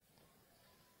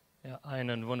Ja,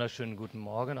 einen wunderschönen guten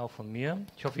Morgen auch von mir.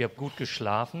 Ich hoffe, ihr habt gut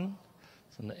geschlafen.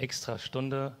 So eine extra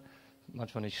Stunde,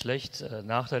 manchmal nicht schlecht.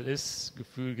 Nachteil ist,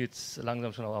 Gefühl geht es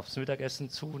langsam schon aufs Mittagessen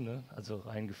zu, ne? Also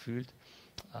rein gefühlt,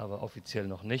 aber offiziell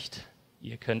noch nicht.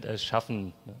 Ihr könnt es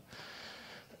schaffen.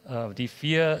 Ne? Die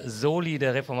 4 Soli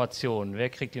der Reformation, wer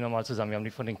kriegt die nochmal zusammen? Wir haben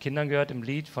die von den Kindern gehört im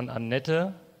Lied von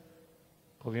Annette.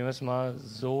 Probieren wir es mal.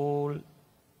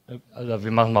 Also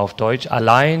wir machen mal auf Deutsch.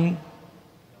 Allein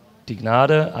die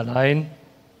Gnade, allein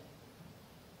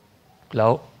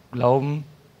Glauben,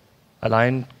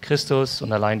 allein Christus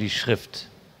und allein die Schrift.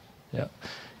 Ja.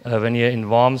 Wenn ihr in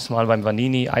Worms mal beim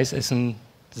Vanini Eis essen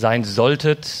sein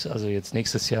solltet, also jetzt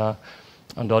nächstes Jahr,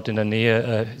 und dort in der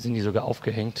Nähe sind die sogar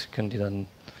aufgehängt, könnt ihr dann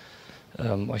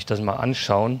euch das mal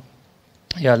anschauen.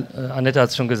 Ja, Annette hat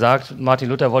es schon gesagt, Martin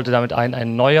Luther wollte damit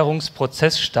einen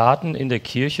Neuerungsprozess starten in der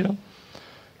Kirche.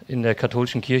 In der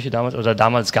katholischen Kirche damals, oder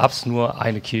damals gab es nur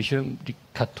eine Kirche. Die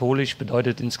katholisch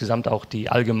bedeutet insgesamt auch die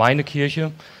allgemeine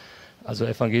Kirche, also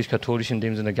evangelisch-katholisch in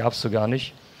dem Sinne gab es so gar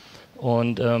nicht.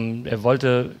 Und er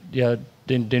wollte ja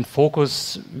den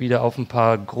Fokus wieder auf ein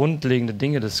paar grundlegende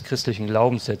Dinge des christlichen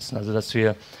Glaubens setzen, also dass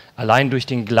wir allein durch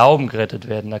den Glauben gerettet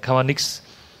werden. Da kann man nichts,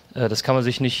 das kann man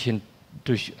sich nicht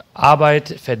durch Arbeit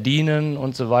verdienen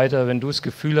und so weiter. Wenn du das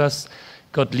Gefühl hast,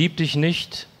 Gott liebt dich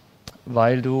nicht,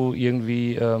 weil du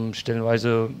irgendwie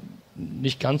stellenweise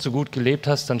nicht ganz so gut gelebt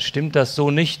hast, dann stimmt das so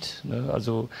nicht. Ne?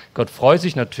 Also Gott freut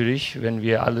sich natürlich, wenn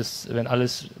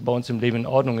alles bei uns im Leben in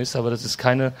Ordnung ist, aber das ist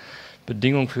keine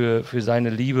Bedingung für seine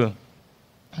Liebe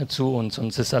zu uns. Und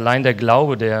es ist allein der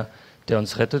Glaube, der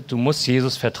uns rettet. Du musst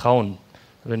Jesus vertrauen.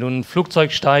 Wenn du in ein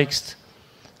Flugzeug steigst,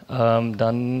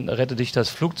 dann rettet dich das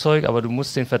Flugzeug, aber du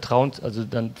musst den vertrauen, also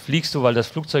dann fliegst du, weil das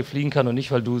Flugzeug fliegen kann und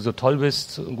nicht, weil du so toll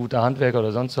bist, ein guter Handwerker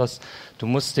oder sonst was. Du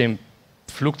musst dem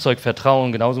Flugzeug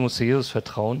vertrauen, genauso musst du Jesus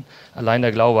vertrauen. Allein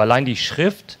der Glaube, allein die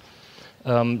Schrift,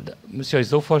 müsst ihr euch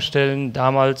so vorstellen,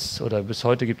 damals oder bis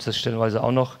heute gibt es das stellenweise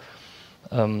auch noch,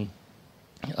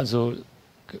 also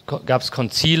gab es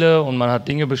Konzile und man hat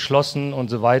Dinge beschlossen und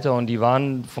so weiter und die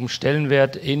waren vom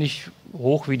Stellenwert ähnlich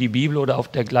hoch wie die Bibel oder auf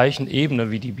der gleichen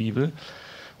Ebene wie die Bibel.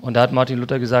 Und da hat Martin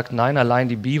Luther gesagt, nein, allein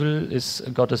die Bibel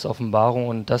ist Gottes Offenbarung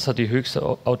und das hat die höchste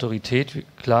Autorität.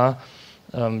 Klar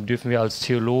dürfen wir als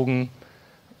Theologen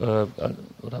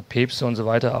oder Päpste und so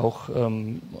weiter auch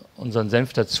unseren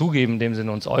Senf dazugeben, in dem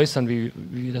Sinne uns äußern, wie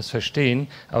wir das verstehen,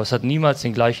 aber es hat niemals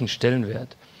den gleichen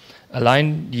Stellenwert.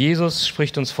 Allein Jesus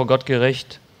spricht uns vor Gott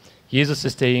gerecht. Jesus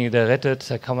ist derjenige, der rettet,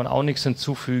 da kann man auch nichts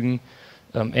hinzufügen.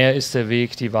 Er ist der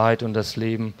Weg, die Wahrheit und das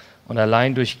Leben. Und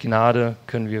allein durch Gnade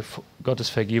können wir Gottes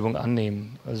Vergebung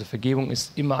annehmen. Also Vergebung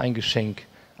ist immer ein Geschenk.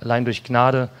 Allein durch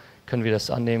Gnade können wir das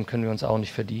annehmen, können wir uns auch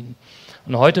nicht verdienen.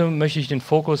 Und heute möchte ich den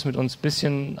Fokus mit uns ein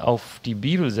bisschen auf die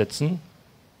Bibel setzen,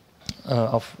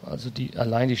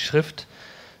 allein die Schrift,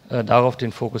 darauf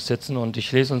den Fokus setzen. Und ich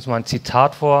lese uns mal ein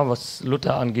Zitat vor, was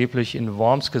Luther angeblich in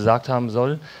Worms gesagt haben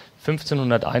soll.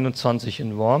 1521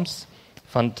 in Worms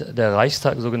fand der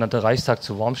sogenannte Reichstag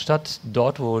zu Worms statt,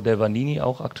 dort, wo der Vanini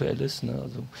auch aktuell ist. Ne?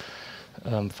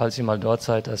 Also, falls ihr mal dort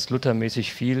seid, da ist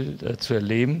luthermäßig viel zu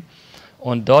erleben.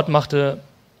 Und dort machte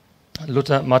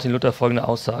Martin Luther folgende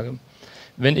Aussage.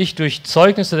 Wenn ich durch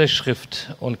Zeugnisse der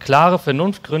Schrift und klare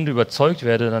Vernunftgründe überzeugt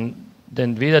werde,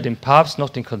 denn weder dem Papst noch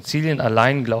den Konzilien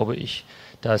allein glaube ich,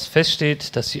 da es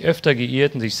feststeht, dass die öfter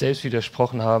Geirrten sich selbst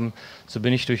widersprochen haben, so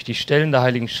bin ich durch die Stellen der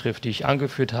Heiligen Schrift, die ich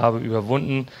angeführt habe,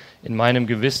 überwunden in meinem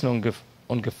Gewissen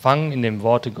und gefangen in dem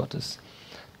Worte Gottes.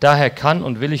 Daher kann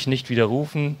und will ich nicht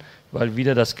widerrufen, weil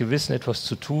wieder das Gewissen etwas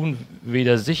zu tun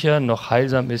weder sicher noch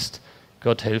heilsam ist.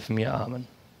 Gott helfe mir, Amen.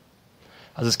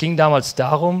 Also es ging damals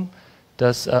darum,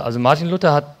 dass Martin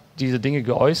Luther hat diese Dinge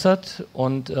geäußert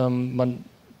und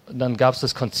dann gab es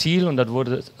das Konzil und dort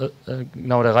wurde,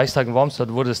 der Reichstag in Worms,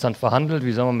 dort wurde es dann verhandelt,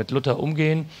 wie soll man mit Luther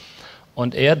umgehen.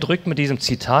 Und er drückt mit diesem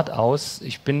Zitat aus,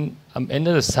 ich bin am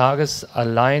Ende des Tages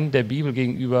allein der Bibel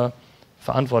gegenüber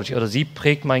verantwortlich, oder sie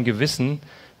prägt mein Gewissen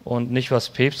und nicht, was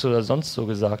Päpste oder sonst so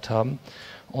gesagt haben.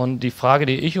 Und die Frage,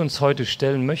 die ich uns heute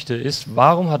stellen möchte, ist,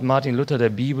 warum hat Martin Luther der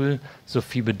Bibel so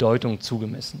viel Bedeutung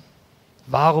zugemessen?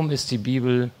 Warum ist die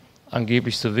Bibel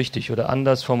angeblich so wichtig? Oder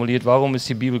anders formuliert, warum ist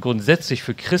die Bibel grundsätzlich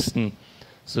für Christen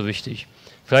so wichtig?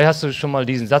 Vielleicht hast du schon mal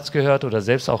diesen Satz gehört oder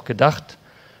selbst auch gedacht,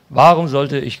 warum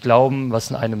sollte ich glauben, was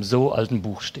in einem so alten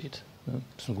Buch steht?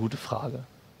 Das ist eine gute Frage.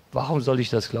 Warum soll ich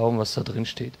das glauben, was da drin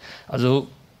steht? Also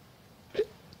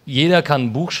jeder kann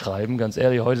ein Buch schreiben, ganz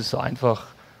ehrlich, heute ist es so einfach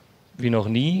wie noch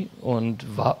nie. Und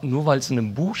nur weil es in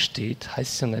einem Buch steht,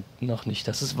 heißt es ja noch nicht,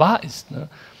 dass es wahr ist. Ne?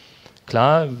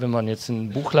 Klar, wenn man jetzt in einen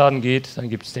Buchladen geht, dann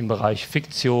gibt es den Bereich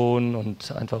Fiktion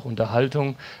und einfach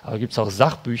Unterhaltung, aber gibt es auch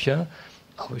Sachbücher,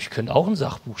 aber ich könnte auch ein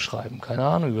Sachbuch schreiben, keine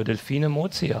Ahnung, über Delfine im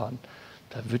Ozean.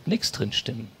 Da wird nichts drin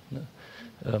stimmen.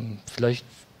 Ne? Vielleicht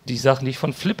die Sachen, die ich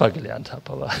von Flipper gelernt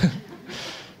habe, aber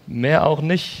mehr auch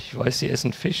nicht. Ich weiß, sie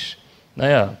essen Fisch.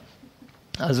 Naja,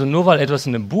 also nur weil etwas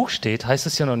in einem Buch steht, heißt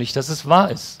es ja noch nicht, dass es wahr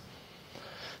ist.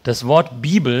 Das Wort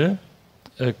Bibel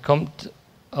kommt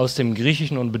aus dem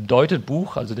Griechischen und bedeutet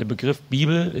Buch. Also der Begriff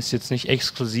Bibel ist jetzt nicht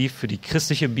exklusiv für die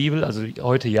christliche Bibel, also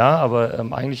heute ja, aber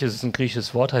eigentlich ist es ein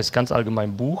griechisches Wort, heißt ganz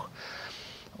allgemein Buch.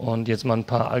 Und jetzt mal ein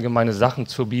paar allgemeine Sachen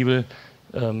zur Bibel.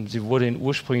 Sie wurde in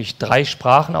ursprünglich 3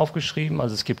 Sprachen aufgeschrieben,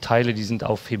 also es gibt Teile, die sind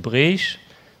auf Hebräisch,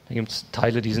 dann gibt es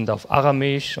Teile, die sind auf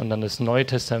Aramäisch und dann das Neue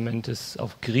Testament ist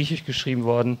auf Griechisch geschrieben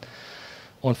worden.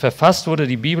 Und verfasst wurde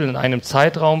die Bibel in einem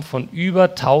Zeitraum von über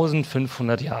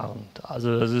 1500 Jahren.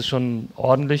 Also das ist schon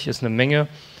ordentlich, ist eine Menge.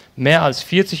 Mehr als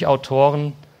 40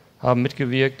 Autoren haben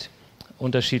mitgewirkt,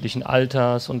 unterschiedlichen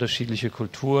Alters, unterschiedliche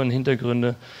Kulturen,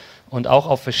 Hintergründe. Und auch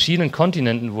auf verschiedenen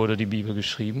Kontinenten wurde die Bibel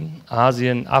geschrieben.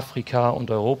 Asien, Afrika und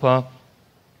Europa.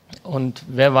 Und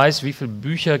wer weiß, wie viele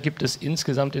Bücher gibt es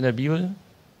insgesamt in der Bibel?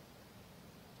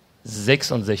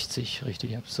 66, richtig,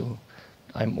 ich habe es so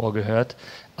einem Ohr gehört.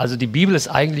 Also die Bibel ist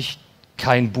eigentlich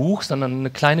kein Buch, sondern eine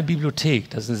kleine Bibliothek.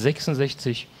 Da sind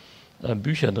 66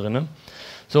 Bücher drin.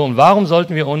 So, und warum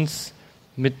sollten wir uns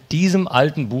mit diesem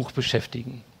alten Buch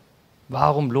beschäftigen?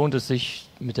 Warum lohnt es sich,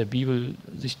 mit der Bibel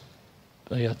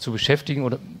zu beschäftigen?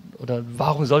 Oder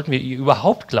warum sollten wir ihr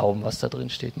überhaupt glauben, was da drin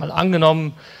steht? Mal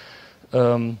angenommen,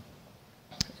 du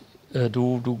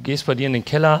gehst bei dir in den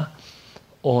Keller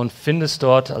und findest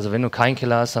dort, also wenn du keinen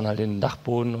Keller hast, dann halt in den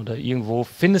Dachboden oder irgendwo,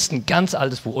 findest ein ganz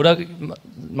altes Buch. Oder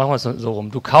machen wir es so rum,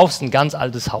 du kaufst ein ganz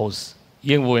altes Haus,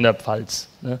 irgendwo in der Pfalz,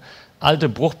 ne? Alte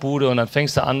Bruchbude, und dann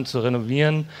fängst du an zu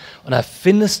renovieren und da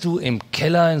findest du im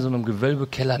Keller, in so einem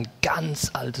Gewölbekeller, ein ganz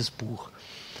altes Buch.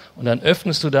 Und dann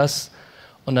öffnest du das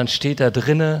und dann steht da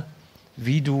drinne,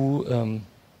 wie du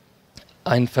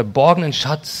einen verborgenen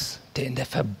Schatz, der in der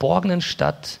verborgenen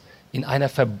Stadt, in einer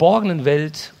verborgenen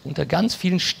Welt unter ganz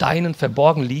vielen Steinen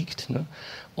verborgen liegt. Ne?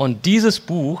 Und dieses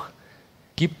Buch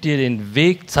gibt dir den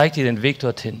Weg, zeigt dir den Weg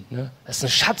dorthin. Ne? Das ist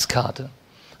eine Schatzkarte.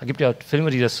 Da gibt ja Filme,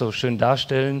 die das so schön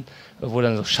darstellen, wo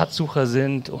dann so Schatzsucher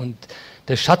sind. Und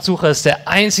der Schatzsucher ist der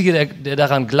Einzige, der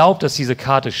daran glaubt, dass diese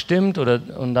Karte stimmt.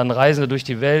 Und dann reisen sie durch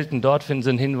die Welt und dort finden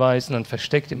sie einen Hinweis und dann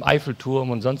versteckt im Eiffelturm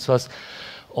und sonst was.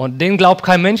 Und denen glaubt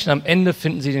kein Mensch, und am Ende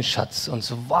finden sie den Schatz. Und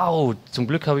so, wow, zum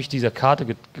Glück habe ich dieser Karte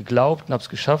geglaubt und habe es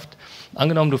geschafft.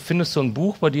 Angenommen, du findest so ein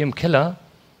Buch bei dir im Keller,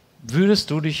 würdest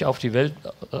du dich auf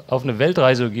eine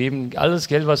Weltreise geben, alles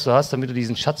Geld, was du hast, damit du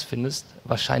diesen Schatz findest?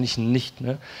 Wahrscheinlich nicht.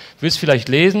 Ne? Du willst vielleicht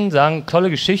lesen, sagen, tolle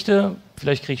Geschichte,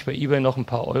 vielleicht kriege ich bei eBay noch ein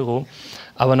paar Euro.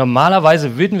 Aber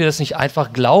normalerweise würden wir das nicht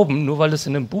einfach glauben, nur weil es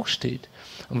in einem Buch steht.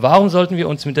 Und warum sollten wir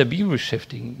uns mit der Bibel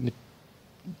beschäftigen? Mit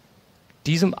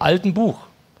diesem alten Buch?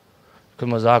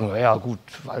 Können wir sagen, ja gut,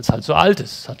 weil es halt so alt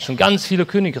ist, hat schon ganz viele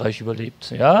Königreiche überlebt.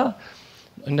 Ja,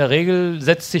 in der Regel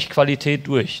setzt sich Qualität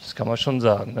durch, das kann man schon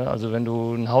sagen. Ne? Also wenn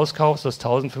du ein Haus kaufst, das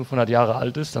 1500 Jahre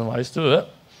alt ist, dann weißt du,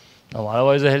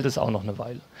 normalerweise hält es auch noch eine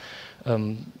Weile.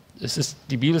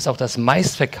 Die Bibel ist auch das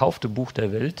meistverkaufte Buch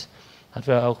der Welt. Hat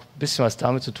ja auch ein bisschen was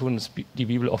damit zu tun, dass die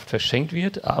Bibel oft verschenkt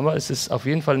wird, aber es ist auf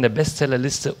jeden Fall in der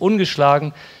Bestsellerliste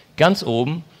ungeschlagen ganz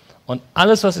oben. Und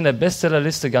alles, was in der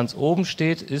Bestsellerliste ganz oben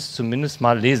steht, ist zumindest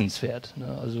mal lesenswert.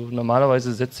 Also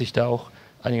normalerweise setzt sich da auch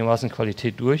einigermaßen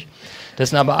Qualität durch. Das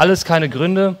sind aber alles keine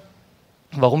Gründe,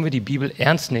 warum wir die Bibel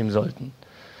ernst nehmen sollten.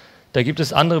 Da gibt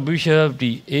es andere Bücher,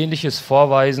 die Ähnliches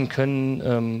vorweisen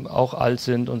können, auch alt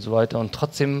sind und so weiter. Und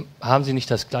trotzdem haben sie nicht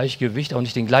das gleiche Gewicht, auch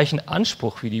nicht den gleichen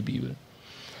Anspruch wie die Bibel.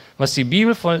 Was die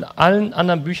Bibel von allen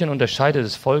anderen Büchern unterscheidet,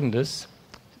 ist Folgendes: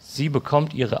 Sie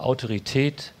bekommt ihre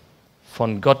Autorität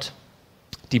von Gott.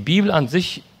 Die Bibel an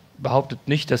sich behauptet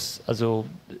nicht, dass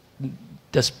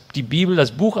die Bibel,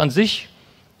 das Buch an sich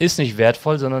ist nicht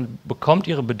wertvoll, sondern bekommt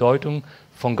ihre Bedeutung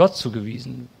von Gott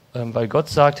zugewiesen. Weil Gott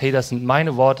sagt, hey, das sind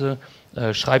meine Worte,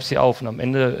 schreib sie auf, und am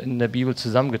Ende in der Bibel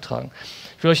zusammengetragen.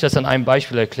 Ich will euch das an einem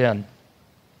Beispiel erklären.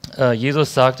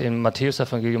 Jesus sagt im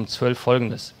Matthäus-Evangelium 12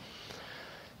 Folgendes: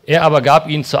 Er aber gab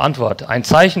ihnen zur Antwort: Ein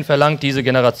Zeichen verlangt diese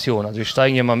Generation. Also wir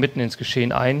steigen hier mal mitten ins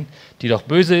Geschehen ein, die doch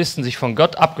böse ist und sich von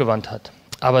Gott abgewandt hat.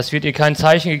 Aber es wird ihr kein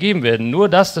Zeichen gegeben werden, nur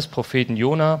das des Propheten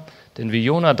Jona. Denn wie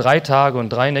Jona 3 Tage und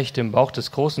 3 Nächte im Bauch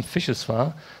des großen Fisches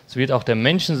war, so wird auch der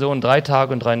Menschensohn 3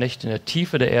 Tage und 3 Nächte in der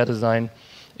Tiefe der Erde sein.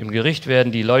 Im Gericht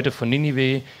werden die Leute von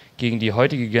Ninive gegen die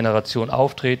heutige Generation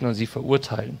auftreten und sie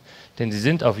verurteilen. Denn sie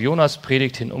sind auf Jonas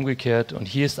Predigt hin umgekehrt, und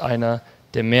hier ist einer,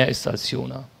 der mehr ist als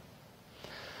Jona.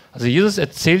 Also Jesus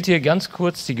erzählt hier ganz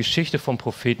kurz die Geschichte vom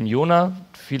Propheten Jona.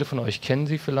 Viele von euch kennen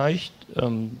sie vielleicht,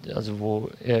 also wo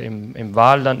er im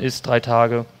Walland ist, 3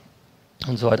 Tage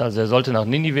und so weiter. Also er sollte nach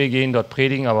Ninive gehen, dort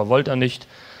predigen, aber wollte er nicht.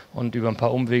 Und über ein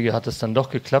paar Umwege hat es dann doch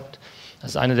geklappt.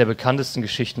 Das ist eine der bekanntesten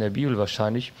Geschichten der Bibel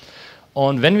wahrscheinlich.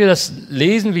 Und wenn wir das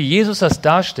lesen, wie Jesus das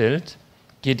darstellt,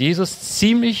 geht Jesus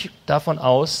ziemlich davon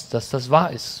aus, dass das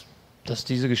wahr ist, dass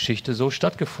diese Geschichte so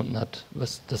stattgefunden hat,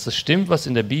 dass es stimmt, was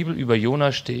in der Bibel über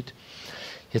Jona steht.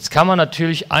 Jetzt kann man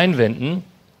natürlich einwenden,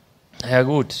 ja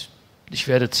gut, ich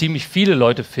werde ziemlich viele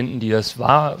Leute finden, die das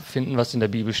wahr finden, was in der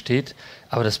Bibel steht,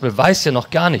 aber das beweist ja noch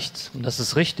gar nichts. Und das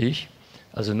ist richtig.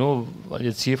 Also nur, weil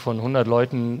jetzt hier von 100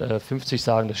 Leuten 50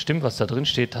 sagen, das stimmt, was da drin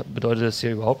steht, bedeutet das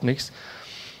hier überhaupt nichts.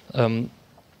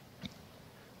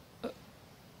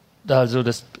 Also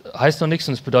das heißt noch nichts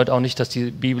und es bedeutet auch nicht, dass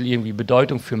die Bibel irgendwie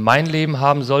Bedeutung für mein Leben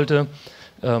haben sollte.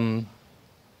 Die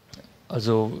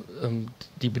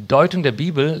Bedeutung der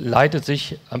Bibel leitet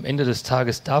sich am Ende des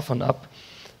Tages davon ab,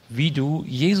 wie du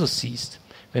Jesus siehst.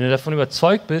 Wenn du davon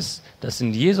überzeugt bist, dass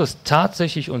in Jesus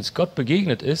tatsächlich uns Gott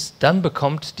begegnet ist, dann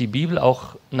bekommt die Bibel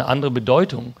auch eine andere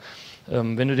Bedeutung.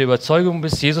 Wenn du der Überzeugung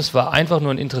bist, Jesus war einfach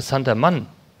nur ein interessanter Mann,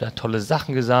 der hat tolle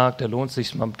Sachen gesagt, da lohnt es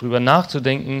sich mal drüber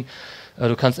nachzudenken,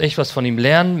 du kannst echt was von ihm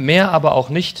lernen, mehr aber auch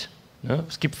nicht. Ne?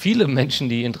 Es gibt viele Menschen,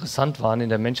 die interessant waren in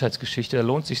der Menschheitsgeschichte, da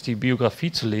lohnt es sich, die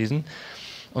Biografie zu lesen.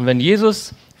 Und wenn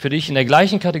Jesus für dich in der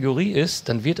gleichen Kategorie ist,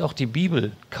 dann wird auch die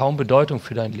Bibel kaum Bedeutung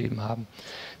für dein Leben haben.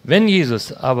 Wenn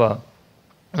Jesus aber,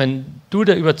 wenn du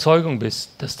der Überzeugung bist,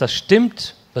 dass das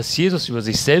stimmt, was Jesus über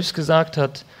sich selbst gesagt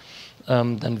hat,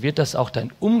 dann wird das auch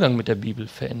deinen Umgang mit der Bibel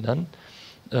verändern.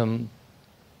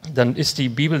 Dann ist die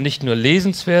Bibel nicht nur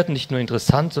lesenswert, nicht nur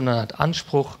interessant, sondern hat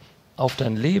Anspruch auf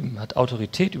dein Leben, hat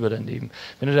Autorität über dein Leben.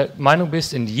 Wenn du der Meinung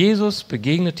bist, in Jesus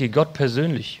begegnet dir Gott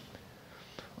persönlich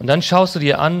und dann schaust du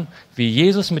dir an, wie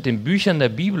Jesus mit den Büchern der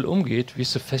Bibel umgeht,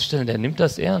 wirst du feststellen, der nimmt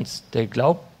das ernst. Der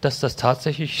glaubt, dass das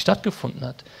tatsächlich stattgefunden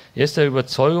hat. Er ist der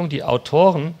Überzeugung, die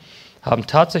Autoren haben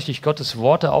tatsächlich Gottes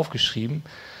Worte aufgeschrieben.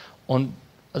 Und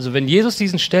also wenn Jesus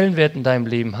diesen Stellenwert in deinem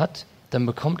Leben hat, dann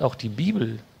bekommt auch die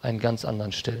Bibel einen ganz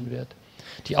anderen Stellenwert.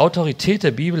 Die Autorität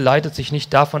der Bibel leitet sich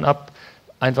nicht davon ab,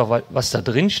 einfach was da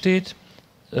drin steht,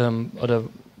 oder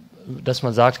dass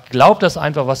man sagt, glaub das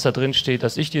einfach, was da drin steht,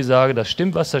 dass ich dir sage, das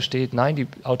stimmt, was da steht. Nein, die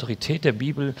Autorität der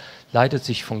Bibel leitet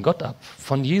sich von Gott ab,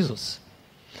 von Jesus.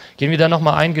 Gehen wir da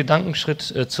nochmal einen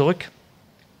Gedankenschritt zurück.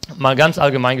 Mal ganz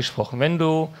allgemein gesprochen, wenn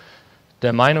du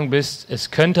der Meinung bist,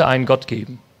 es könnte einen Gott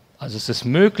geben, also es ist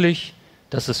möglich,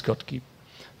 dass es Gott gibt,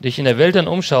 dich in der Welt dann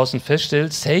umschaust und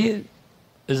feststellst, hey,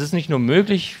 es ist nicht nur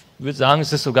möglich, ich würde sagen,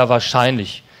 es ist sogar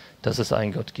wahrscheinlich, dass es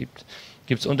einen Gott gibt.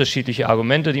 Gibt es unterschiedliche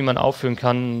Argumente, die man aufführen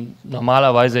kann.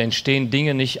 Normalerweise entstehen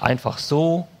Dinge nicht einfach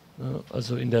so,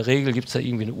 also in der Regel gibt es da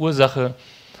irgendwie eine Ursache.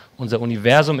 Unser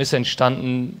Universum ist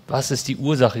entstanden, was ist die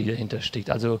Ursache, die dahinter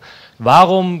steckt? Also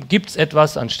warum gibt es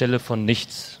etwas anstelle von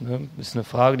nichts? Das ist eine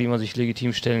Frage, die man sich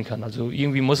legitim stellen kann. Also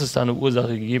irgendwie muss es da eine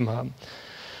Ursache gegeben haben.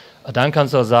 Dann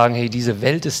kannst du auch sagen, hey, diese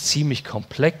Welt ist ziemlich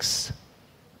komplex.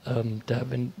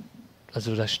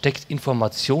 Da steckt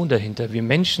Information dahinter. Wir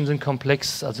Menschen sind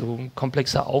komplex, also ein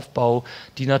komplexer Aufbau,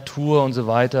 die Natur und so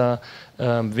weiter,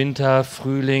 Winter,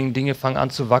 Frühling, Dinge fangen an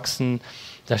zu wachsen.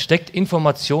 Da steckt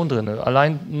Information drin.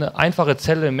 Allein eine einfache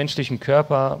Zelle im menschlichen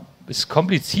Körper ist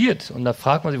kompliziert. Und da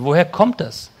fragt man sich, woher kommt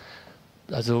das?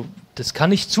 Also das kann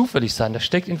nicht zufällig sein. Da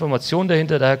steckt Information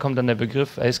dahinter. Daher kommt dann der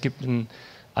Begriff, es gibt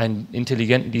einen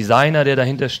intelligenten Designer, der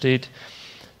dahinter steht.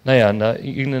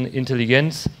 Irgendeine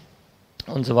Intelligenz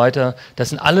und so weiter. Das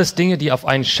sind alles Dinge, die auf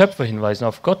einen Schöpfer hinweisen,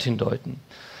 auf Gott hindeuten.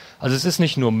 Also es ist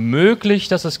nicht nur möglich,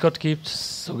 dass es Gott gibt,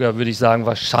 sogar würde ich sagen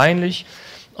wahrscheinlich.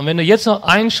 Und wenn du jetzt noch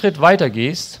einen Schritt weiter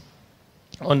gehst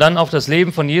und dann auf das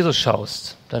Leben von Jesus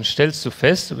schaust, dann stellst du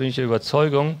fest, da bin ich der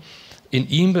Überzeugung, in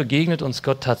ihm begegnet uns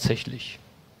Gott tatsächlich.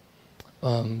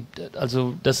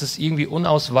 Also das ist irgendwie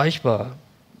unausweichbar,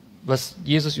 was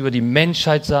Jesus über die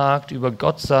Menschheit sagt, über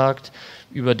Gott sagt,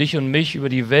 über dich und mich, über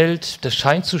die Welt, das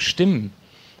scheint zu stimmen.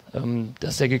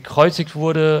 Dass er gekreuzigt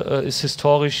wurde, ist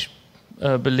historisch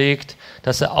belegt,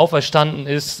 dass er auferstanden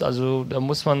ist, also da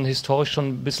muss man historisch schon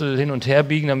ein bisschen hin und her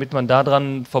biegen, damit man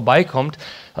daran vorbeikommt.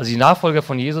 Also die Nachfolger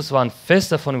von Jesus waren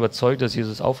fest davon überzeugt, dass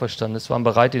Jesus auferstanden ist, waren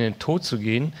bereit, in den Tod zu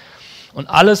gehen.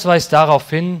 Und alles weist darauf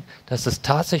hin, dass es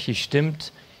tatsächlich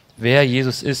stimmt, wer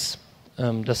Jesus ist,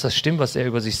 dass das stimmt, was er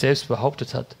über sich selbst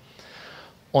behauptet hat.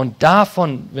 Und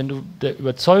davon, wenn du der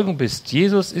Überzeugung bist,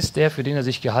 Jesus ist der, für den er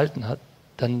sich gehalten hat,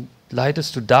 dann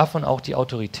leitest du davon auch die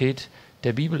Autorität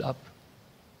der Bibel ab.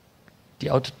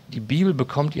 Die Bibel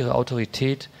bekommt ihre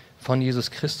Autorität von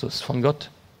Jesus Christus, von Gott.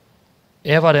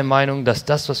 Er war der Meinung, dass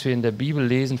das, was wir in der Bibel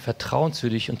lesen,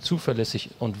 vertrauenswürdig und zuverlässig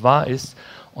und wahr ist.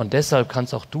 Und deshalb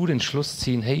kannst auch du den Schluss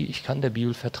ziehen, hey, ich kann der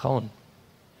Bibel vertrauen.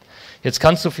 Jetzt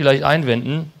kannst du vielleicht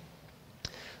einwenden,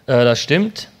 das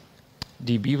stimmt,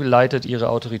 die Bibel leitet ihre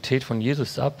Autorität von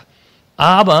Jesus ab,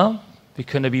 aber wir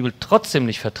können der Bibel trotzdem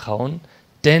nicht vertrauen,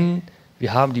 denn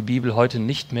wir haben die Bibel heute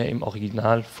nicht mehr im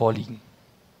Original vorliegen.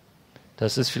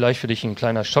 Das ist vielleicht für dich ein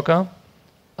kleiner Schocker,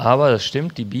 aber das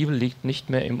stimmt, die Bibel liegt nicht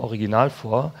mehr im Original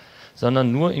vor,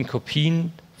 sondern nur in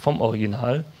Kopien vom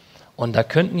Original. Und da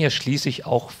könnten ja schließlich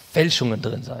auch Fälschungen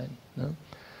drin sein. Ne?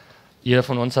 Jeder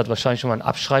von uns hat wahrscheinlich schon mal ein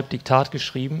Abschreibdiktat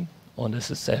geschrieben und es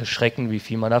ist erschreckend, wie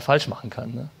viel man da falsch machen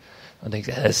kann. Ne? Und denkt,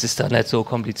 es ist doch nicht so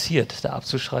kompliziert, da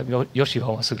abzuschreiben. Joshi,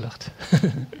 warum hast du gelacht?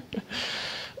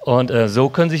 Und so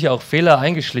können sich ja auch Fehler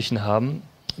eingeschlichen haben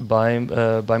beim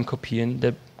Kopieren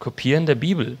der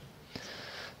Bibel.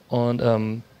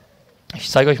 Und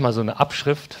ich zeige euch mal so eine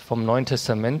Abschrift vom Neuen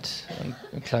Testament,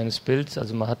 ein kleines Bild.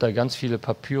 Also man hat da ganz viele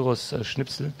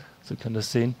Papyrus-Schnipsel, so könnt ihr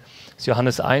das sehen. Das ist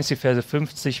Johannes 1, die Verse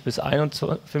 50 bis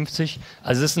 51.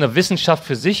 Also es ist eine Wissenschaft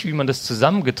für sich, wie man das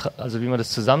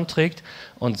zusammenträgt.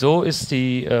 Und so ist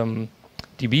die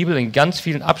Bibel in ganz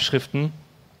vielen Abschriften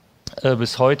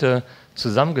bis heute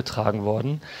zusammengetragen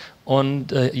worden.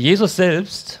 Und Jesus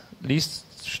selbst liest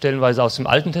stellenweise aus dem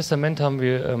Alten Testament, haben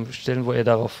wir Stellen, wo er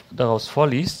daraus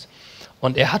vorliest.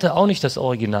 Und er hatte auch nicht das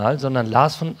Original, sondern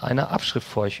las von einer Abschrift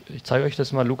vor. Ich zeige euch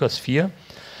das mal, Lukas 4.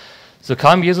 So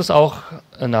kam Jesus auch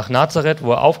nach Nazareth,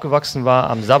 wo er aufgewachsen war.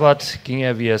 Am Sabbat ging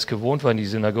er, wie er es gewohnt war, in die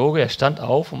Synagoge. Er stand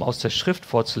auf, um aus der Schrift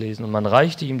vorzulesen. Und man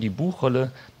reichte ihm die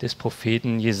Buchrolle des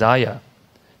Propheten Jesaja.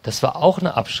 Das war auch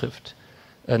eine Abschrift,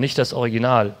 nicht das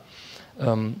Original.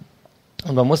 Und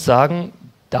man muss sagen,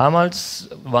 damals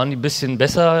waren die ein bisschen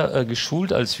besser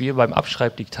geschult als wir beim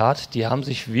Abschreibdiktat. Die haben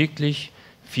sich wirklich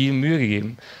viel Mühe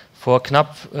gegeben. Vor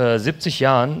knapp 70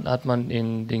 Jahren hat man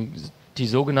die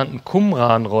sogenannten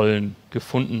Qumran-Rollen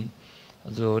gefunden.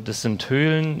 Also das sind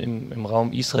Höhlen im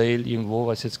Raum Israel irgendwo,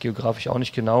 weiß jetzt geografisch auch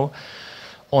nicht genau.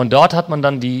 Und dort hat man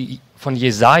dann die von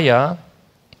Jesaja,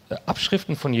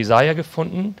 Abschriften von Jesaja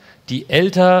gefunden, die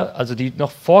älter, also die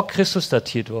noch vor Christus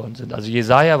datiert worden sind. Also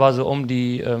Jesaja war so um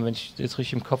die, wenn ich das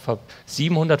richtig im Kopf habe,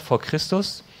 700 vor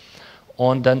Christus.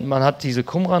 Und dann, man hat diese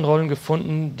Qumran-Rollen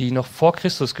gefunden, die noch vor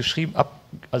Christus geschrieben,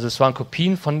 also es waren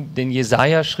Kopien von den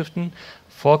Jesaja-Schriften,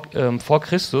 vor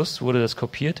Christus wurde das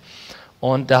kopiert.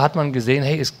 Und da hat man gesehen,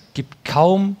 hey, es gibt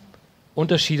kaum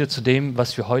Unterschiede zu dem,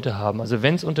 was wir heute haben. Also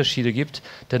wenn es Unterschiede gibt,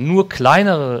 dann nur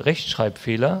kleinere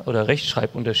Rechtschreibfehler oder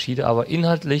Rechtschreibunterschiede, aber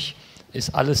inhaltlich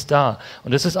ist alles da.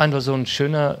 Und das ist einfach so ein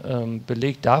schöner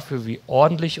Beleg dafür, wie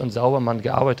ordentlich und sauber man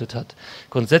gearbeitet hat.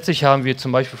 Grundsätzlich haben wir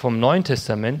zum Beispiel vom Neuen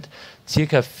Testament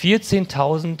circa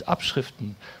 14.000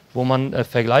 Abschriften, wo man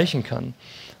vergleichen kann.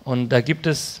 Und das gibt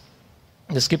es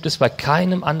bei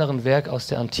keinem anderen Werk aus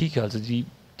der Antike. Also die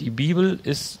Bibel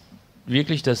ist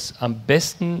wirklich das am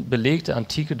besten belegte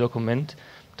antike Dokument,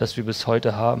 das wir bis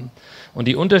heute haben. Und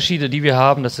die Unterschiede, die wir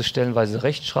haben, das ist stellenweise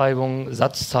Rechtschreibung,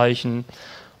 Satzzeichen,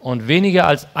 und weniger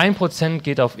als 1%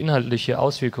 geht auf inhaltliche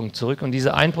Auswirkungen zurück. Und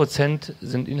diese 1%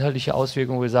 sind inhaltliche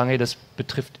Auswirkungen, wo wir sagen, hey, das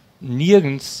betrifft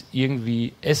nirgends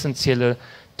irgendwie essentielle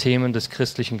Themen des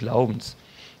christlichen Glaubens.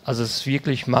 Also es ist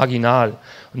wirklich marginal.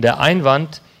 Und der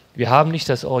Einwand, wir haben nicht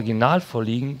das Original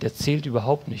vorliegen, der zählt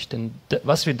überhaupt nicht. Denn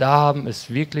was wir da haben,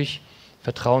 ist wirklich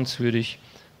vertrauenswürdig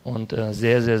und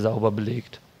sehr, sehr sauber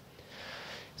belegt.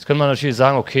 Jetzt könnte man natürlich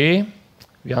sagen, okay,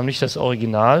 wir haben nicht das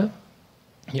Original,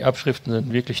 die Abschriften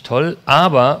sind wirklich toll,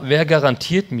 aber wer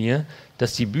garantiert mir,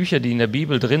 dass die Bücher, die in der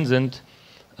Bibel drin sind,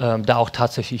 da auch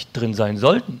tatsächlich drin sein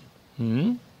sollten?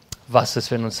 Was ist,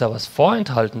 wenn uns da was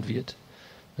vorenthalten wird?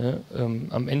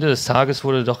 Am Ende des Tages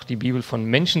wurde doch die Bibel von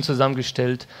Menschen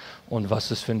zusammengestellt, und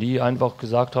was ist, wenn die einfach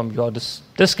gesagt haben, ja,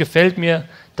 das gefällt mir,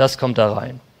 das kommt da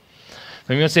rein.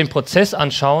 Wenn wir uns den Prozess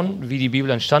anschauen, wie die Bibel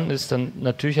entstanden ist, dann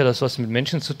natürlich hat das was mit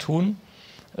Menschen zu tun.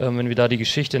 Wenn wir da die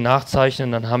Geschichte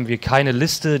nachzeichnen, dann haben wir keine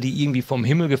Liste, die irgendwie vom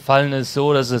Himmel gefallen ist,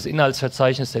 so, das ist das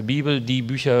Inhaltsverzeichnis der Bibel, die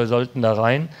Bücher sollten da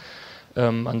rein.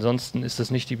 Ansonsten ist das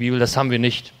nicht die Bibel, das haben wir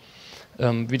nicht.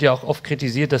 Wird ja auch oft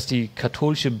kritisiert, dass die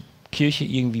katholische Kirche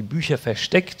irgendwie Bücher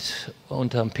versteckt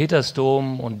unterm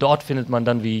Petersdom und dort findet man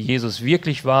dann, wie Jesus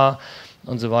wirklich war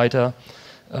und so weiter.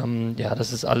 Ja,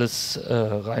 das ist alles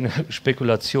reine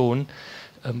Spekulation.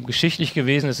 Geschichtlich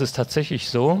gewesen ist es tatsächlich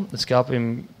so, es gab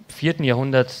im 4.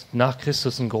 Jahrhundert nach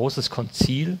Christus ein großes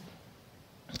Konzil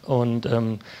und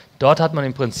dort hat man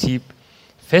im Prinzip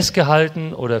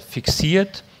festgehalten oder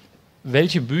fixiert,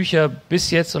 welche Bücher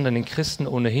bis jetzt unter den Christen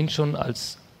ohnehin schon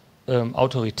als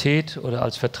Autorität oder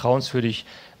als vertrauenswürdig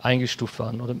eingestuft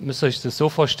waren. Oder müsst ihr euch das so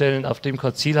vorstellen, auf dem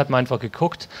Konzil hat man einfach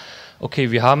geguckt,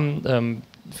 okay, wir haben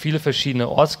viele verschiedene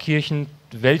Ortskirchen,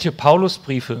 welche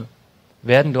Paulusbriefe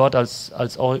werden dort als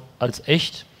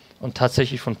echt und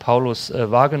tatsächlich von Paulus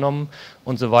wahrgenommen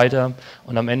und so weiter.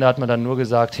 Und am Ende hat man dann nur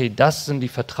gesagt, hey, das sind die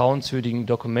vertrauenswürdigen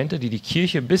Dokumente, die die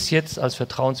Kirche bis jetzt als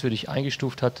vertrauenswürdig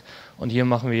eingestuft hat. Und hier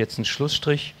machen wir jetzt einen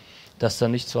Schlussstrich, dass da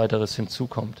nichts weiteres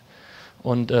hinzukommt.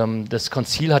 Und das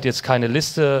Konzil hat jetzt keine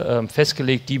Liste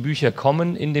festgelegt, die Bücher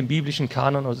kommen in den biblischen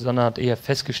Kanon, sondern hat eher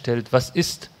festgestellt, was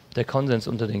ist der Konsens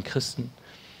unter den Christen.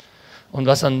 Und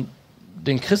was an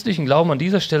den christlichen Glauben an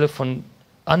dieser Stelle von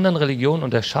anderen Religionen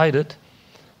unterscheidet,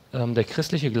 der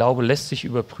christliche Glaube lässt sich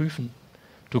überprüfen.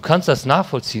 Du kannst das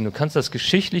nachvollziehen, du kannst das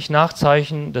geschichtlich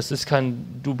nachzeichnen, das ist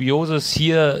kein dubioses,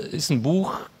 hier ist ein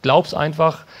Buch, glaub's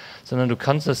einfach, sondern du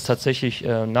kannst das tatsächlich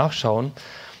nachschauen.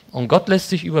 Und Gott lässt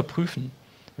sich überprüfen.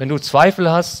 Wenn du Zweifel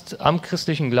hast am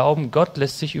christlichen Glauben, Gott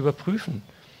lässt sich überprüfen.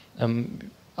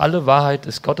 Alle Wahrheit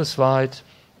ist Gottes Wahrheit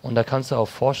und da kannst du auf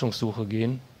Forschungssuche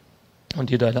gehen und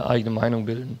dir deine eigene Meinung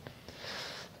bilden.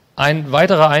 Ein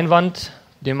weiterer Einwand,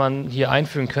 den man hier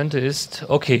einführen könnte, ist,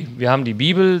 okay, wir haben die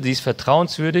Bibel, sie ist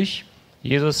vertrauenswürdig,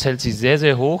 Jesus hält sie sehr,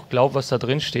 sehr hoch, glaubt, was da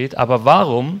drin steht, aber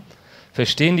warum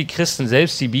verstehen die Christen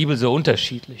selbst die Bibel so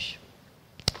unterschiedlich?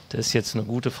 Das ist jetzt eine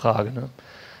gute Frage, ne?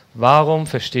 Warum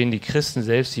verstehen die Christen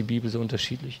selbst die Bibel so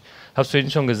unterschiedlich? Ich habe es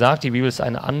vorhin schon gesagt, die Bibel ist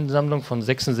eine Ansammlung von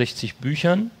 66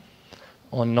 Büchern.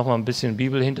 Und nochmal ein bisschen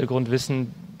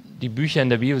Bibelhintergrundwissen. Die Bücher in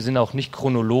der Bibel sind auch nicht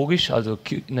chronologisch, also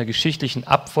in der geschichtlichen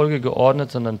Abfolge geordnet,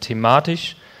 sondern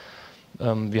thematisch.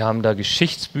 Wir haben da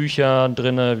Geschichtsbücher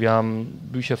drin, wir haben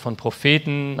Bücher von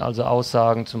Propheten, also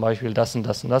Aussagen, zum Beispiel das und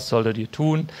das und das solltet ihr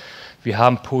tun. Wir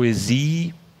haben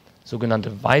Poesie,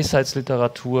 sogenannte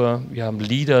Weisheitsliteratur, wir haben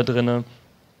Lieder drin.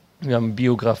 Wir haben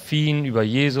Biografien über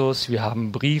Jesus, wir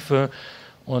haben Briefe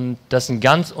und das sind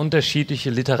ganz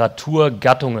unterschiedliche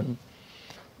Literaturgattungen.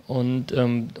 Und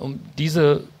um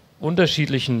diese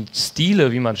unterschiedlichen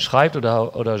Stile, wie man schreibt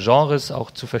oder Genres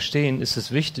auch zu verstehen, ist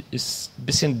es wichtig, ist ein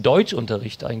bisschen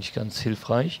Deutschunterricht eigentlich ganz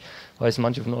hilfreich. Ich weiß,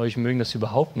 manche von euch mögen das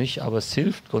überhaupt nicht, aber es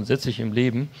hilft grundsätzlich im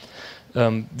Leben.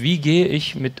 Wie gehe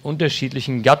ich mit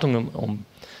unterschiedlichen Gattungen um?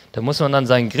 Da muss man dann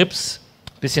seinen Grips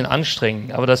ein bisschen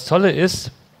anstrengen. Aber das Tolle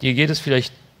ist, dir geht es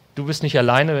vielleicht, du bist nicht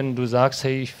alleine, wenn du sagst,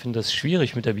 hey, ich finde das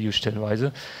schwierig mit der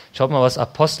Bibelstellenweise. Schaut mal, was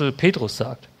Apostel Petrus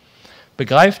sagt.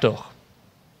 Begreift doch,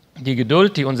 die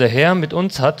Geduld, die unser Herr mit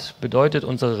uns hat, bedeutet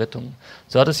unsere Rettung.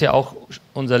 So hat es ja auch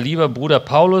unser lieber Bruder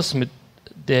Paulus mit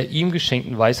der ihm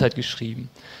geschenkten Weisheit geschrieben.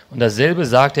 Und dasselbe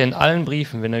sagt er in allen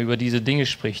Briefen, wenn er über diese Dinge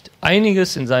spricht.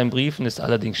 Einiges in seinen Briefen ist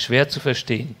allerdings schwer zu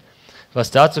verstehen,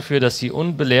 was dazu führt, dass die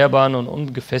Unbelehrbaren und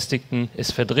Ungefestigten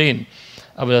es verdrehen.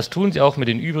 Aber das tun sie auch mit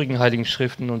den übrigen heiligen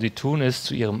Schriften und sie tun es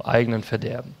zu ihrem eigenen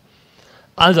Verderben.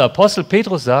 Also Apostel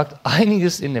Petrus sagt,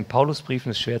 einiges in den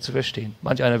Paulusbriefen ist schwer zu verstehen.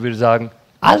 Manch einer würde sagen,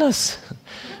 alles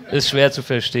ist schwer zu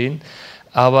verstehen.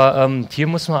 Aber hier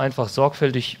muss man einfach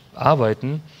sorgfältig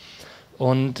arbeiten.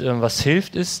 Und was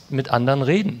hilft, ist mit anderen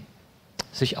reden,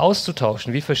 sich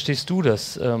auszutauschen. Wie verstehst du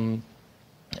das?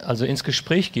 Also ins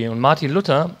Gespräch gehen. Und Martin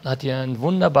Luther hat hier einen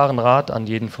wunderbaren Rat an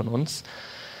jeden von uns.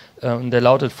 Und der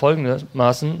lautet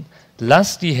folgendermaßen: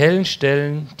 Lass die hellen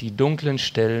Stellen, die dunklen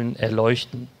Stellen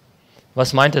erleuchten.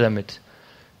 Was meint er damit?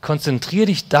 Konzentriere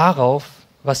dich darauf,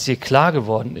 was dir klar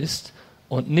geworden ist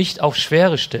und nicht auf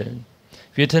schwere Stellen.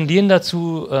 Wir tendieren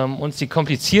dazu, uns die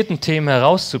komplizierten Themen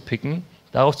herauszupicken,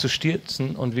 darauf zu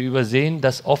stürzen und wir übersehen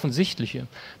das Offensichtliche.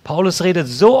 Paulus redet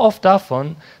so oft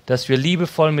davon, dass wir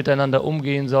liebevoll miteinander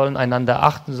umgehen sollen, einander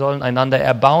achten sollen, einander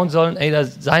erbauen sollen.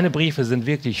 Seine Briefe sind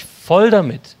wirklich voll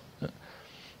damit.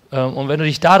 Und wenn du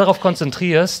dich darauf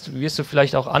konzentrierst, wirst du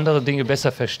vielleicht auch andere Dinge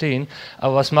besser verstehen.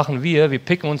 Aber was machen wir? Wir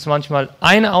picken uns manchmal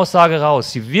eine Aussage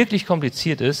raus, die wirklich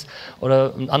kompliziert ist.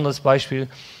 Oder ein anderes Beispiel,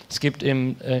 es gibt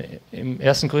im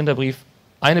 1. Korintherbrief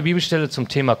eine Bibelstelle zum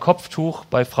Thema Kopftuch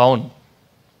bei Frauen.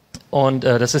 Und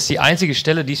das ist die einzige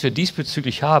Stelle, die wir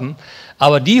diesbezüglich haben.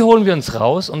 Aber die holen wir uns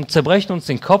raus und zerbrechen uns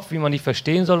den Kopf, wie man die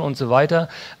verstehen soll und so weiter.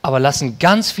 Aber lassen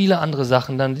ganz viele andere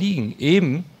Sachen dann liegen.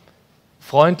 Eben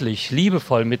freundlich,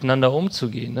 liebevoll miteinander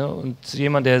umzugehen. Ne? Und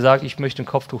jemand, der sagt, ich möchte ein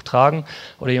Kopftuch tragen,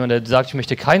 oder jemand, der sagt, ich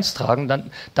möchte keins tragen,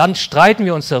 dann streiten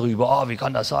wir uns darüber, wie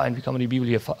kann das sein, wie kann man die Bibel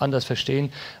hier anders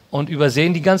verstehen, und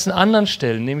übersehen die ganzen anderen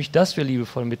Stellen, nämlich, dass wir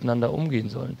liebevoll miteinander umgehen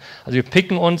sollen. Also wir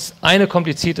picken uns eine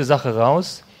komplizierte Sache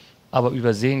raus, aber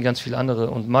übersehen ganz viele andere.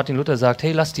 Und Martin Luther sagt,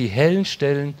 hey, lass die hellen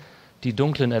Stellen die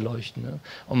dunklen erleuchten. Ne?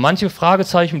 Und manche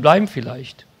Fragezeichen bleiben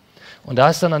vielleicht. Und da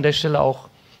ist dann an der Stelle auch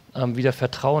wieder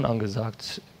Vertrauen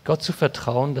angesagt. Gott zu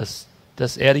vertrauen, dass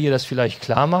er dir das vielleicht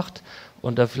klar macht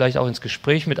und da vielleicht auch ins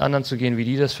Gespräch mit anderen zu gehen, wie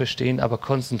die das verstehen, aber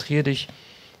konzentriere dich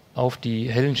auf die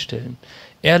hellen Stellen.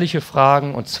 Ehrliche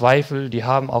Fragen und Zweifel, die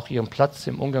haben auch ihren Platz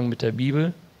im Umgang mit der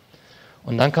Bibel.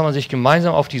 Und dann kann man sich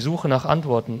gemeinsam auf die Suche nach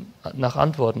Antworten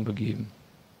begeben.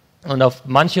 Und auf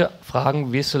manche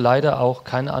Fragen wirst du leider auch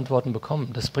keine Antworten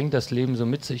bekommen. Das bringt das Leben so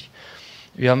mit sich.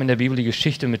 Wir haben in der Bibel die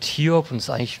Geschichte mit Hiob und es ist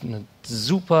eigentlich eine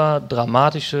super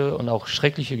dramatische und auch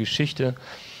schreckliche Geschichte.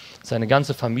 Seine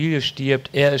ganze Familie stirbt,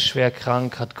 er ist schwer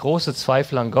krank, hat große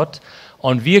Zweifel an Gott.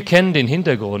 Und wir kennen den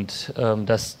Hintergrund,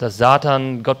 dass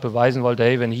Satan Gott beweisen wollte,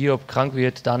 hey, wenn Hiob krank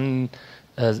wird, dann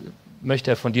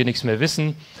möchte er von dir nichts mehr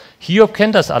wissen. Hiob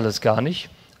kennt das alles gar nicht.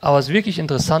 Aber was wirklich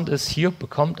interessant ist, Hiob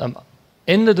bekommt am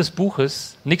Ende des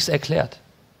Buches nichts erklärt.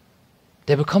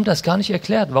 Der bekommt das gar nicht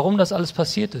erklärt, warum das alles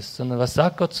passiert ist, sondern was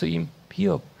sagt Gott zu ihm?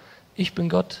 Hiob, ich bin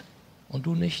Gott und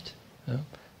du nicht. Ja?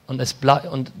 Und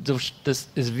das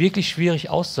ist wirklich schwierig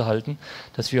auszuhalten,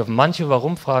 dass wir auf manche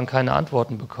Warum-Fragen keine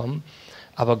Antworten bekommen.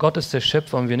 Aber Gott ist der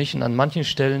Schöpfer und wir nicht. Und an manchen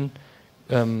Stellen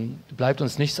bleibt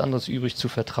uns nichts anderes übrig zu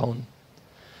vertrauen.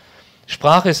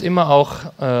 Sprache ist immer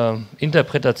auch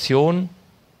Interpretation.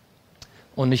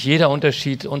 Und nicht jeder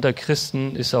Unterschied unter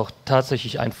Christen ist auch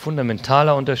tatsächlich ein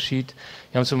fundamentaler Unterschied.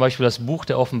 Wir haben zum Beispiel das Buch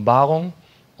der Offenbarung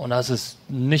und das ist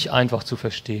nicht einfach zu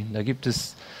verstehen. Da gibt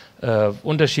es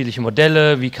unterschiedliche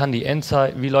Modelle,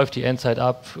 wie läuft die Endzeit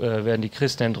ab, werden die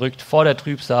Christen entrückt, vor der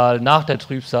Trübsal, nach der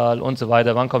Trübsal und so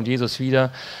weiter, wann kommt Jesus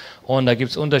wieder? Und da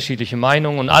gibt es unterschiedliche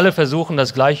Meinungen und alle versuchen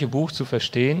das gleiche Buch zu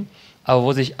verstehen, aber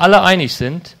wo sich alle einig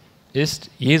sind,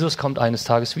 ist, Jesus kommt eines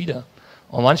Tages wieder.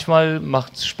 Und manchmal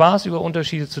macht es Spaß, über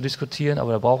Unterschiede zu diskutieren,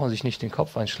 aber da braucht man sich nicht den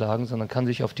Kopf einschlagen, sondern kann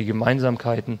sich auf die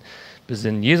Gemeinsamkeiten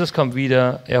besinnen. Jesus kommt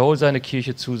wieder, er holt seine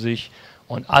Kirche zu sich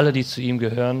und alle, die zu ihm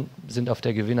gehören, sind auf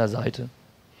der Gewinnerseite.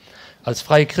 Als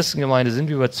freie Christengemeinde sind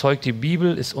wir überzeugt, die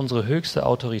Bibel ist unsere höchste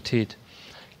Autorität.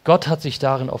 Gott hat sich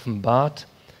darin offenbart,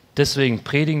 deswegen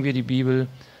predigen wir die Bibel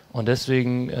und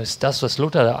deswegen ist das, was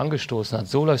Luther da angestoßen hat,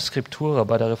 Sola Scriptura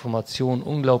bei der Reformation,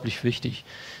 unglaublich wichtig.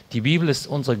 Die Bibel ist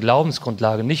unsere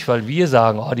Glaubensgrundlage, nicht weil wir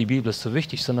sagen, oh, die Bibel ist so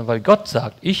wichtig, sondern weil Gott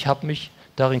sagt, ich habe mich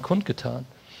darin kundgetan.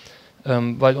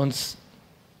 Weil uns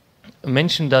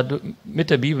Menschen da mit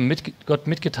der Bibel Gott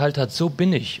mitgeteilt hat, so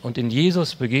bin ich. Und in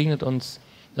Jesus begegnet uns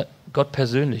Gott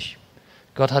persönlich.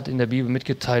 Gott hat in der Bibel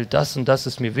mitgeteilt, das und das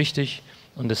ist mir wichtig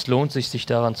und es lohnt sich, sich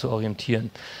daran zu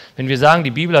orientieren. Wenn wir sagen,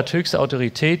 die Bibel hat höchste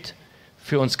Autorität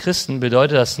für uns Christen,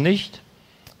 bedeutet das nicht,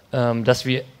 dass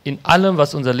wir in allem,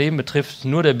 was unser Leben betrifft,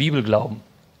 nur der Bibel glauben.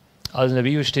 Also in der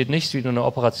Bibel steht nichts, wie du eine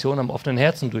Operation am offenen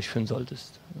Herzen durchführen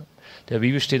solltest. In der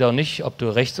Bibel steht auch nicht, ob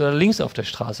du rechts oder links auf der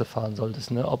Straße fahren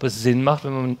solltest. Ne? Ob es Sinn macht,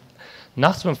 wenn man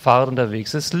nachts mit dem Fahrrad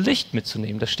unterwegs ist, Licht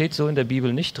mitzunehmen. Das steht so in der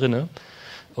Bibel nicht drin.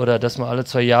 Oder dass man alle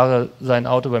 2 Jahre sein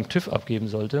Auto beim TÜV abgeben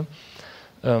sollte.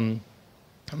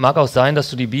 Mag auch sein, dass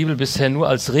du die Bibel bisher nur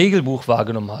als Regelbuch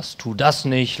wahrgenommen hast. Tu das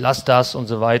nicht, lass das und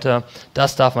so weiter.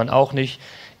 Das darf man auch nicht.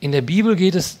 In der Bibel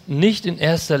geht es nicht in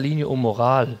erster Linie um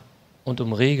Moral und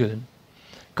um Regeln.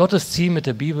 Gottes Ziel mit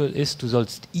der Bibel ist, du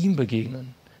sollst ihm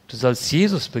begegnen. Du sollst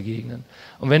Jesus begegnen.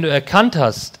 Und wenn du erkannt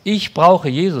hast, ich brauche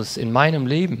Jesus in meinem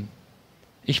Leben,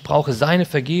 ich brauche seine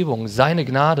Vergebung, seine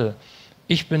Gnade,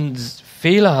 ich bin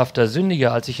fehlerhafter,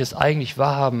 sündiger, als ich es eigentlich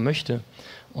wahrhaben möchte.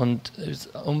 Und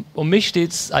um mich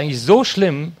steht es eigentlich so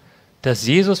schlimm, dass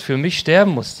Jesus für mich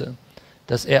sterben musste,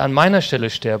 dass er an meiner Stelle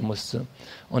sterben musste.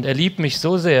 Und er liebt mich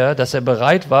so sehr, dass er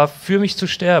bereit war, für mich zu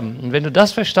sterben. Und wenn du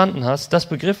das verstanden hast, das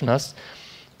begriffen hast,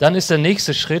 dann ist der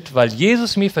nächste Schritt, weil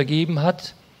Jesus mir vergeben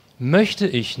hat, möchte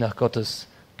ich nach Gottes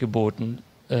Geboten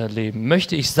leben.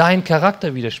 Möchte ich seinen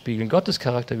Charakter widerspiegeln, Gottes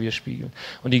Charakter widerspiegeln.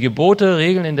 Und die Gebote,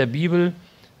 Regeln in der Bibel,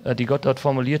 die Gott dort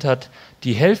formuliert hat,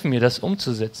 die helfen mir, das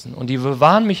umzusetzen. Und die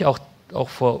bewahren mich auch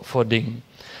vor Dingen.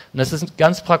 Und das ist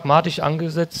ganz pragmatisch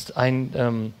angesetzt,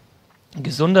 ein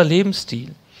gesunder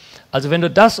Lebensstil. Also wenn du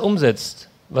das umsetzt,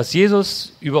 was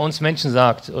Jesus über uns Menschen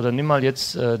sagt, oder nimm mal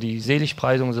jetzt die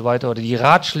Seligpreisung und so weiter, oder die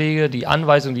Ratschläge, die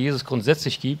Anweisungen, die Jesus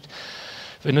grundsätzlich gibt,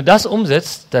 wenn du das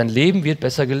umsetzt, dein Leben wird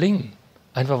besser gelingen.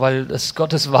 Einfach weil es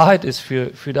Gottes Wahrheit ist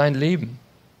für dein Leben.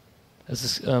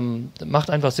 Es macht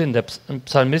einfach Sinn. Der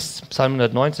Psalmist, Psalm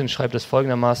 119, schreibt es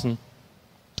folgendermaßen: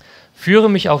 Führe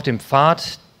mich auf dem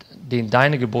Pfad, den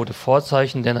deine Gebote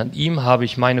vorzeichnen, denn an ihm habe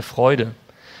ich meine Freude.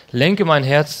 Lenke mein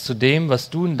Herz zu dem, was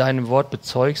du in deinem Wort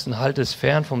bezeugst, und halte es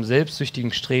fern vom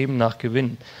selbstsüchtigen Streben nach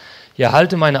Gewinn. Ja,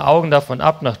 halte meine Augen davon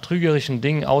ab, nach trügerischen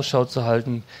Dingen Ausschau zu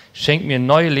halten. Schenk mir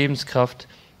neue Lebenskraft,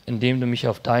 indem du mich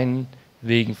auf deinen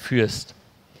Wegen führst.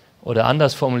 Oder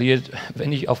anders formuliert,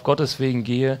 wenn ich auf Gottes Wegen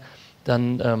gehe,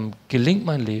 dann gelingt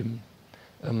mein Leben,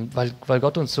 weil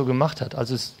Gott uns so gemacht hat.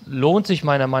 Also es lohnt sich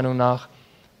meiner Meinung nach,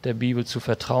 der Bibel zu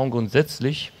vertrauen,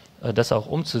 grundsätzlich, das auch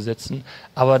umzusetzen.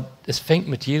 Aber es fängt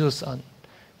mit Jesus an.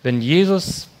 Wenn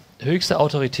Jesus höchste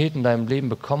Autorität in deinem Leben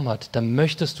bekommen hat, dann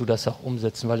möchtest du das auch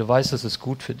umsetzen, weil du weißt, das ist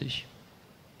gut für dich.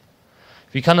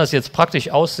 Wie kann das jetzt praktisch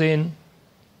aussehen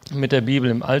mit der Bibel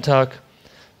im Alltag?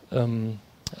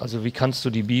 Also wie kannst du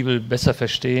die Bibel besser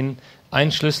verstehen?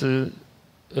 Ein Schlüssel,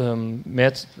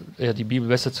 die Bibel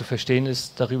besser zu verstehen,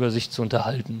 ist, darüber sich zu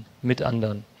unterhalten mit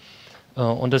anderen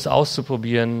und das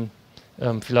auszuprobieren,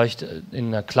 vielleicht in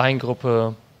einer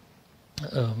Kleingruppe.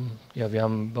 Wir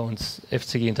haben bei uns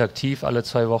FCG Interaktiv alle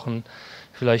 2 Wochen.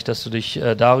 Vielleicht, dass du dich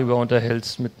darüber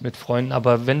unterhältst mit Freunden.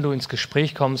 Aber wenn du ins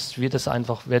Gespräch kommst,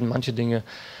 werden manche Dinge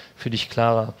für dich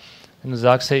klarer. Wenn du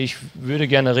sagst, hey, ich würde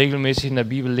gerne regelmäßig in der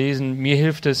Bibel lesen, mir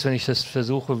hilft es, wenn ich das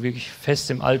versuche, wirklich fest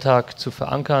im Alltag zu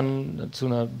verankern, zu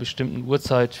einer bestimmten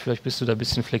Uhrzeit. Vielleicht bist du da ein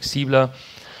bisschen flexibler.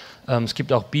 Es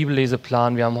gibt auch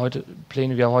Bibellesepläne. Wir haben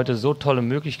heute so tolle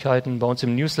Möglichkeiten. Bei uns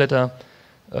im Newsletter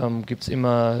gibt es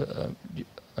immer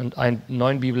einen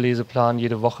neuen Bibelleseplan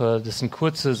jede Woche. Das sind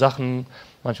kurze Sachen,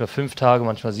 manchmal 5 Tage,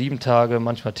 manchmal 7 Tage,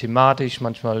 manchmal thematisch,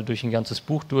 manchmal durch ein ganzes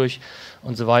Buch durch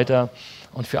und so weiter.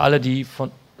 Und für alle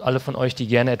von euch, die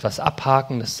gerne etwas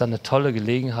abhaken, das ist dann eine tolle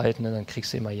Gelegenheit. Ne? Dann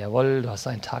kriegst du immer, jawohl, du hast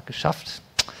einen Tag geschafft.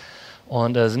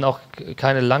 Und sind auch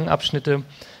keine langen Abschnitte.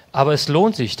 Aber es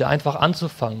lohnt sich, da einfach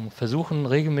anzufangen, versuchen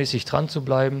regelmäßig dran zu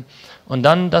bleiben. Und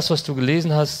dann das, was du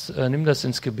gelesen hast, nimm das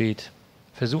ins Gebet.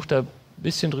 Versuch da ein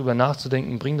bisschen drüber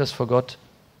nachzudenken, bring das vor Gott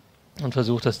und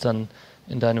versuch das dann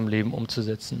in deinem Leben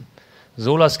umzusetzen.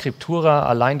 Sola Scriptura,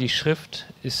 allein die Schrift,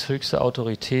 ist höchste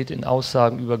Autorität in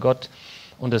Aussagen über Gott.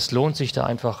 Und es lohnt sich da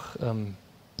einfach ein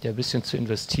bisschen zu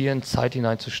investieren, Zeit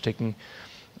hineinzustecken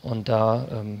und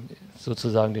da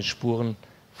sozusagen den Spuren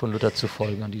von Luther zu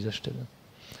folgen an dieser Stelle.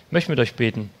 Ich möchte mit euch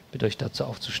beten, bitte euch dazu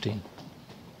aufzustehen.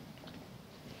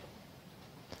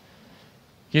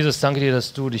 Jesus, danke dir,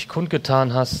 dass du dich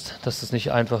kundgetan hast, dass es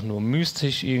nicht einfach nur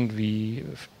mystisch irgendwie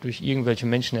durch irgendwelche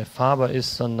Menschen erfahrbar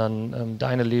ist, sondern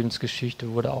deine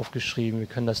Lebensgeschichte wurde aufgeschrieben, wir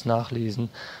können das nachlesen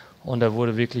und da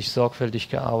wurde wirklich sorgfältig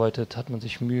gearbeitet, hat man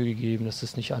sich Mühe gegeben, das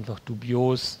ist nicht einfach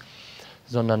dubios,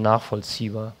 sondern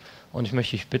nachvollziehbar. Und ich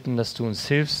möchte dich bitten, dass du uns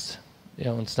hilfst,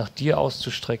 uns nach dir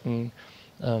auszustrecken,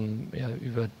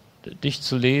 über dich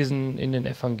zu lesen in den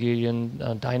Evangelien,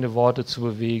 deine Worte zu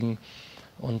bewegen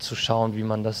und zu schauen, wie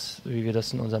wir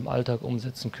das in unserem Alltag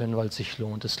umsetzen können, weil es sich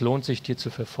lohnt. Es lohnt sich, dir zu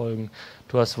verfolgen.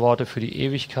 Du hast Worte für die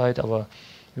Ewigkeit, aber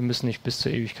wir müssen nicht bis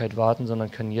zur Ewigkeit warten,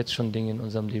 sondern können jetzt schon Dinge in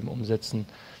unserem Leben umsetzen.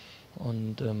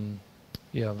 Und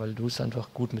weil du es einfach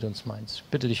gut mit uns meinst. Ich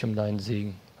bitte dich um deinen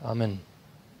Segen. Amen.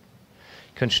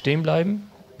 Ihr könnt stehen bleiben.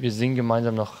 Wir singen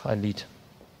gemeinsam noch ein Lied.